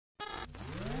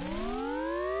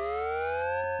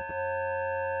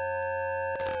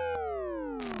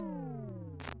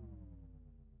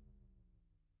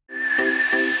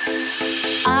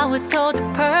was told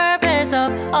the purpose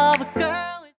of a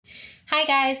girl. Hi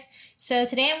guys, so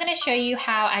today I'm going to show you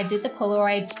how I did the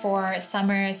Polaroids for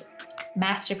Summer's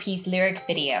masterpiece lyric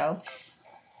video.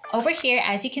 Over here,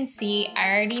 as you can see,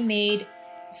 I already made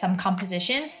some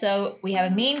compositions. So we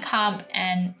have a main comp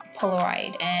and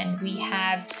Polaroid, and we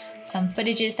have some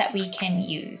footages that we can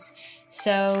use.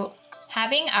 So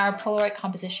having our Polaroid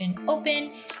composition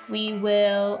open, we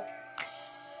will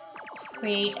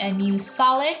create a new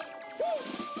solid.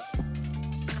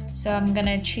 So I'm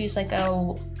gonna choose like a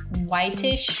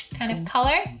whitish kind of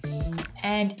color,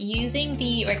 and using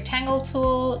the rectangle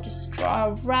tool, just draw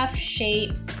a rough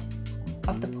shape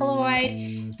of the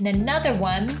Polaroid and another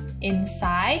one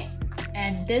inside,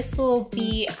 and this will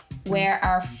be where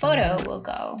our photo will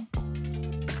go.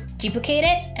 Duplicate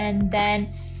it and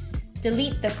then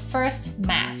delete the first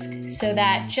mask so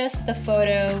that just the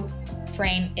photo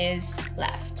frame is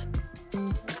left.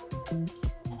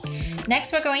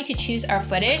 Next, we're going to choose our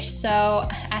footage. So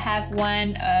I have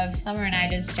one of Summer and I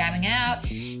just jamming out,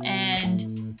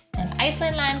 and an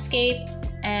Iceland landscape,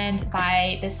 and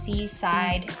by the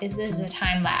seaside. This is a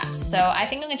time lapse. So I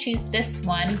think I'm gonna choose this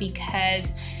one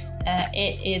because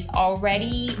it is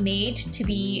already made to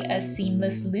be a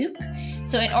seamless loop.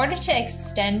 So in order to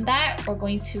extend that, we're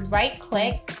going to right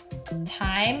click,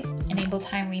 time, enable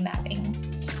time remapping.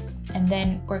 And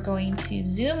then we're going to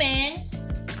zoom in,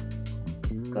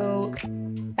 go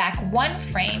back one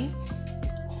frame,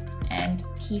 and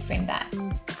keyframe that.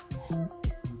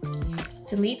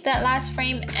 Delete that last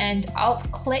frame and alt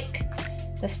click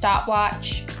the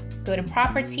stopwatch, go to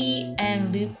property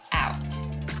and loop out.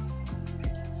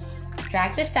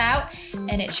 Drag this out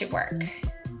and it should work.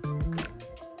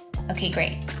 Okay,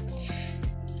 great.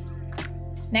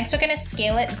 Next, we're gonna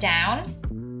scale it down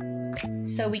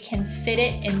so we can fit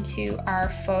it into our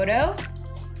photo.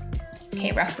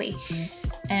 Okay, roughly.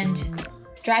 And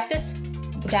drag this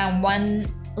down one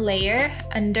layer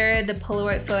under the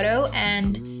Polaroid photo,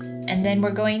 and then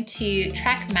we're going to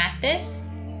track matte this,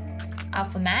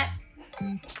 alpha matte.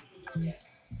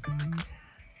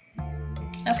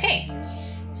 Okay,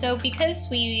 so because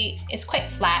it's quite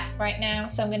flat right now,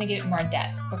 so I'm gonna give it more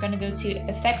depth. We're gonna go to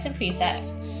effects and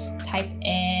presets, type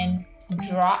in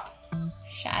drop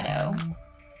shadow.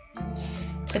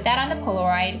 Put that on the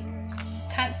Polaroid.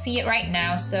 Can't see it right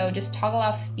now, so just toggle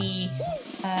off the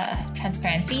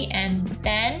transparency and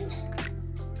then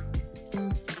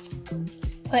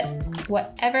put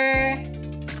whatever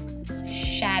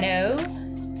shadow.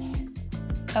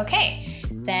 Okay,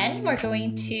 then we're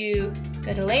going to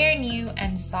go to layer, new,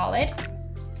 and solid,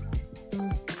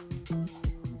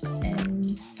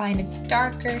 and find a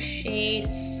darker shade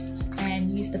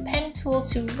and use the pen tool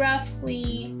to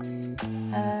roughly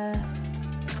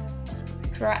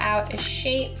draw out a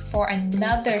shape for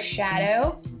another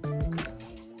shadow,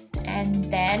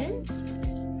 and then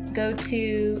go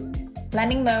to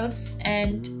blending modes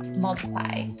and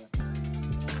multiply.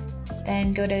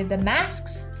 Then go to the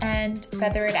masks and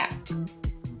feather it out.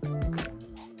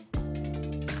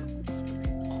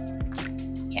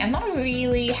 Okay, I'm not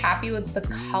really happy with the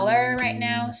color right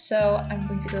now, so I'm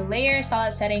going to go layer,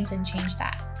 solid settings, and change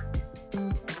that.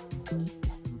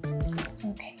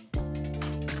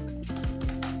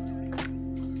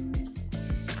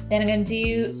 Then I'm gonna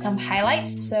do some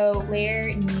highlights. So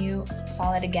layer, new,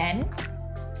 solid again.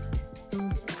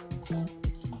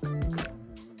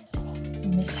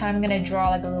 And this time I'm gonna draw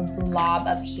like a little blob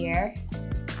up here.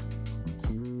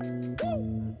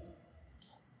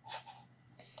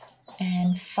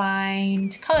 And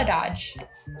find color dodge.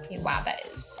 Okay, wow, that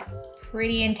is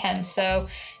pretty intense. So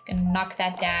I'm gonna knock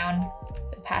that down,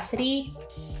 opacity.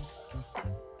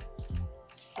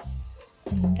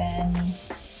 And then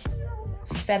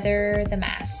feather the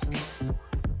mask.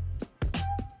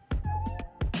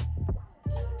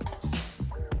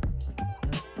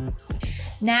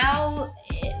 Now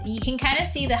you can kind of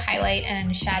see the highlight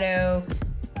and shadow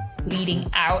bleeding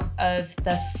out of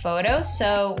the photo,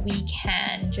 so we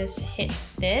can just hit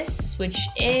this, which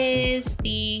is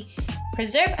the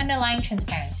preserve underlying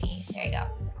transparency. There you go.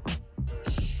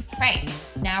 Right,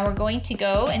 now we're going to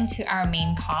go into our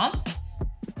main comp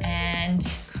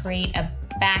and create a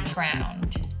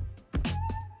background.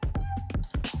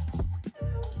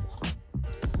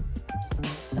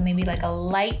 So maybe like a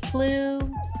light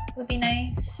blue would be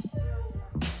nice.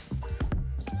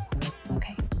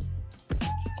 Okay.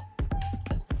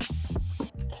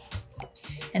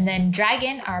 And then drag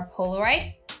in our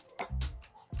Polaroid.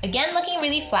 Again, looking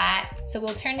really flat, so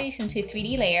we'll turn these into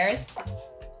 3D layers.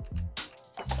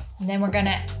 And then we're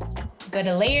gonna go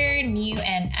to layer, new,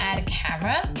 and add a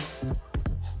camera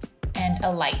and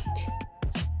a light.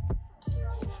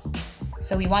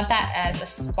 So we want that as a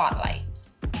spotlight.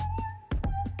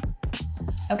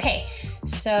 Okay,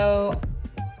 so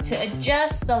to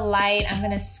adjust the light, I'm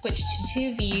gonna switch to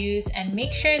 2 views and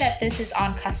make sure that this is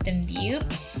on custom view.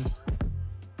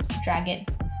 Drag it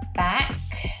back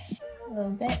a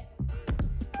little bit.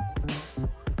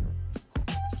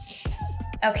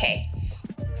 Okay,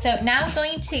 so now I'm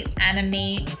going to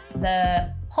animate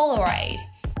the Polaroid.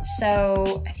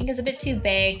 So I think it's a bit too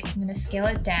big. I'm gonna scale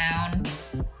it down.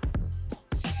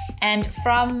 And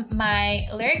from my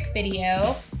lyric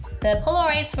video, the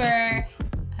Polaroids were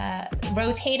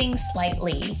rotating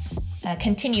slightly,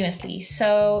 continuously.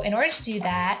 So in order to do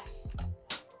that,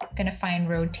 I'm gonna find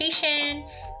rotation,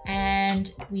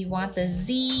 and we want the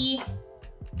Z,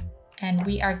 and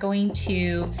we are going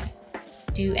to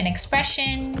do an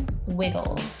expression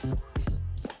wiggle.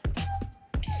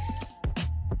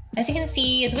 As you can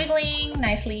see, it's wiggling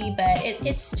nicely, but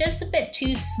it's just a bit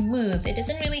too smooth. It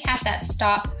doesn't really have that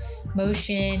stop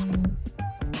motion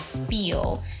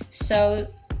feel. So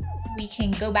we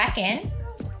can go back in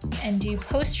and do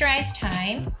posterize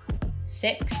time,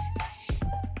 6,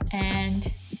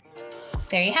 and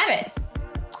there you have it.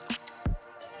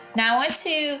 Now I want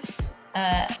to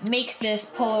make this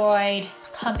Polaroid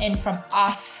come in from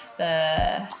off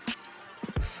the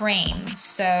frame.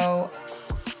 So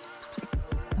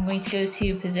I'm going to go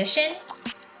to position,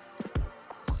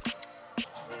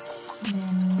 and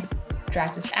then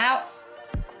drag this out.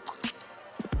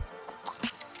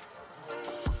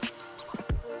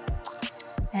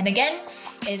 And again,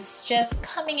 it's just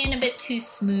coming in a bit too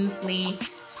smoothly,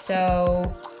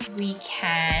 so we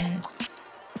can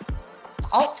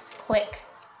Alt-click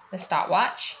the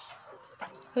stopwatch,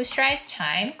 posterize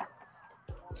time,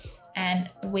 and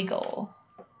wiggle.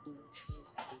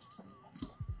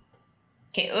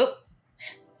 Okay, oop.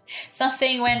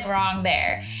 Something went wrong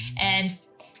there. And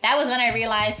that was when I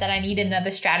realized that I needed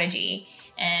another strategy.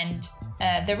 And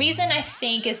the reason I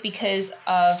think is because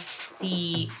of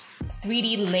the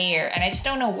 3D layer, and I just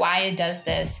don't know why it does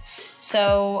this.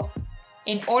 So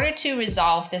in order to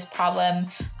resolve this problem,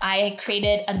 I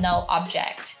created a null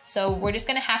object. So we're just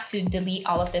gonna have to delete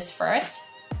all of this first.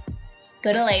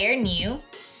 Go to layer, new,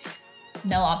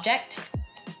 null object.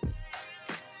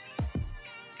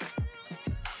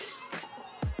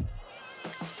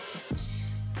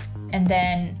 And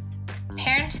then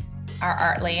parent our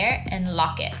art layer and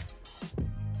lock it.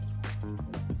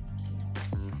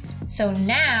 So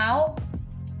now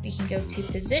we can go to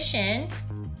position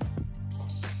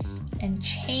and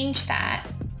change that.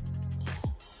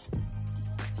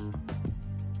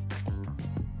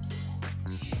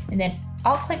 And then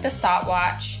I'll click the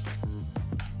stopwatch,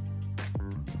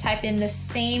 type in the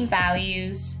same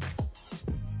values.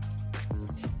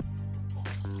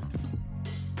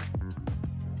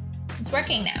 It's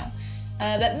working now,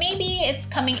 but maybe it's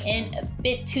coming in a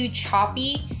bit too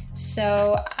choppy.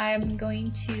 So I'm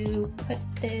going to put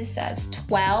this as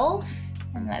 12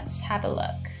 and let's have a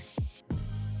look.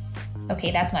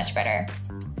 Okay, that's much better.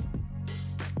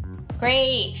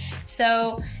 Great.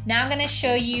 So now I'm gonna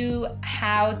show you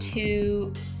how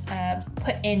to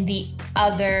put in the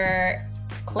other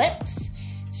clips.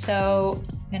 So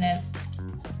I'm gonna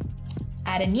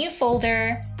add a new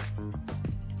folder,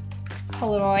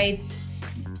 Polaroids,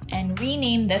 and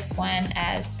rename this one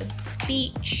as the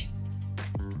beach.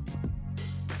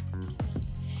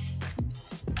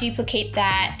 Duplicate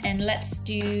that and let's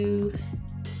do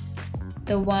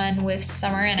the one with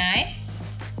Summer and I.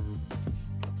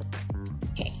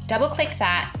 Okay, double click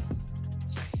that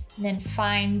and then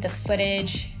find the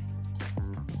footage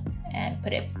and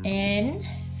put it in.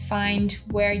 Find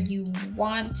where you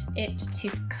want it to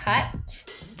cut.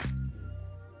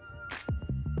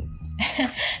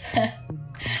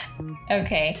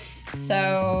 Okay,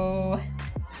 so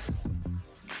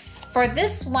for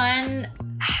this one,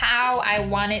 how I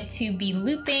want it to be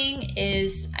looping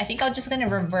is, I think I'm just gonna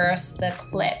reverse the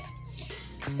clip.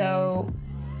 So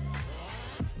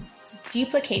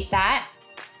duplicate that,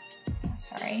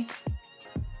 sorry.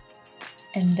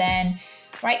 And then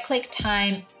right click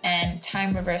time and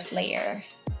time reverse layer.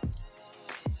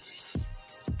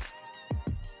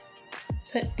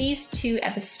 Put these two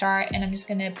at the start and I'm just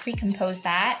gonna pre-compose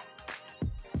that.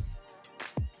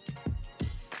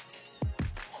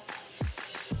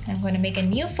 I'm going to make a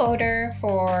new folder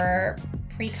for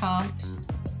pre-comps.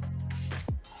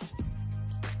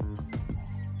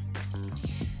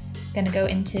 Going to go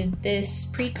into this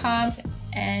pre-comp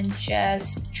and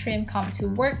just trim comp to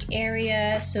work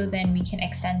area so then we can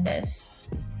extend this.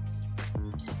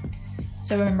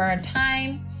 So remember our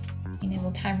time,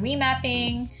 enable time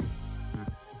remapping,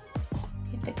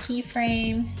 hit the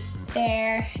keyframe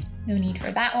there, No need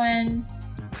for that one.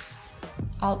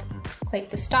 Alt click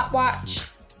the stopwatch,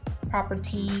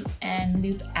 property, and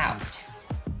loop out.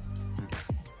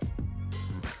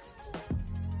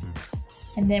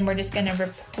 And then we're just gonna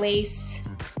replace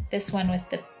this one with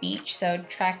the beach. So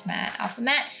track mat, alpha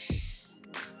mat.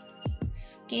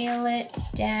 Scale it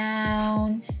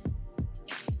down.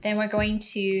 Then we're going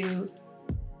to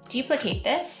duplicate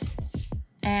this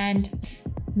and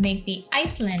make the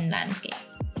Iceland landscape.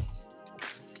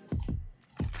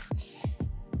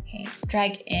 Okay,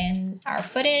 drag in our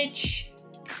footage.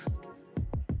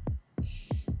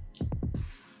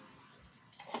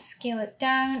 Scale it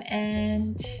down,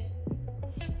 and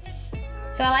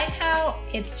so I like how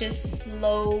it's just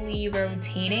slowly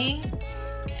rotating,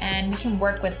 and we can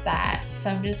work with that.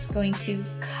 So I'm just going to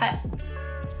cut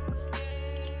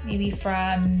maybe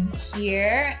from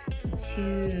here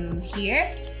to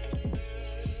here.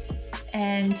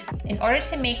 And in order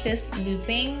to make this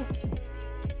looping,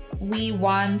 we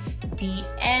want the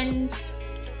end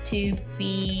to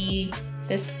be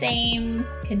the same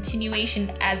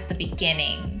continuation as the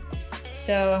beginning.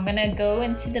 So I'm gonna go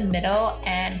into the middle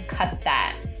and cut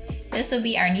that. This will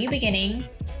be our new beginning,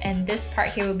 and this part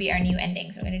here will be our new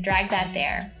ending. So I'm gonna drag that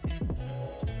there.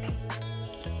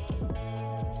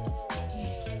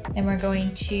 Then we're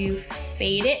going to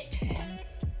fade it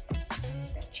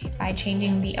by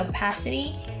changing the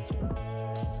opacity.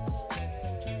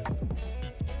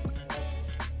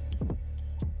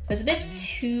 It was a bit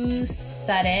too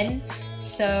sudden,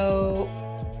 so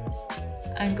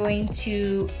I'm going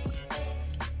to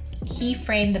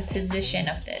keyframe the position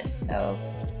of this. So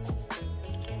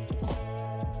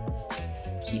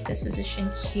keep this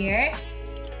position here.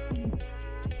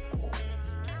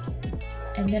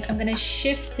 And then I'm gonna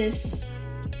shift this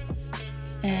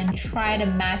and try to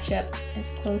match up as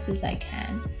close as I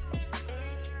can.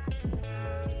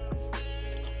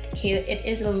 Okay, it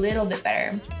is a little bit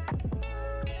better.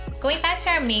 Going back to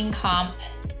our main comp,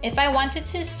 if I wanted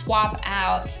to swap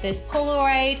out this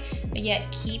Polaroid, but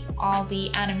yet keep all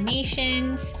the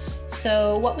animations,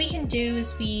 so what we can do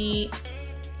is we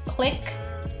click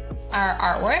our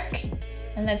artwork,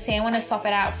 and let's say I want to swap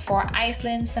it out for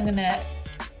Iceland, so I'm gonna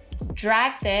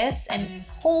drag this and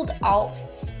hold Alt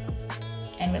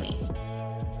and release.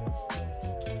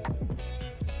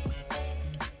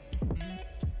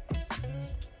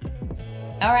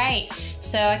 All right,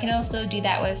 so I can also do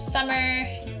that with summer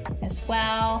as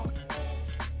well.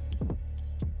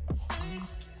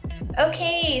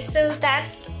 Okay, so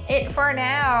that's it for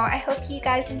now. I hope you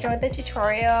guys enjoyed the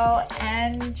tutorial,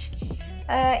 and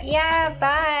yeah,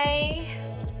 bye.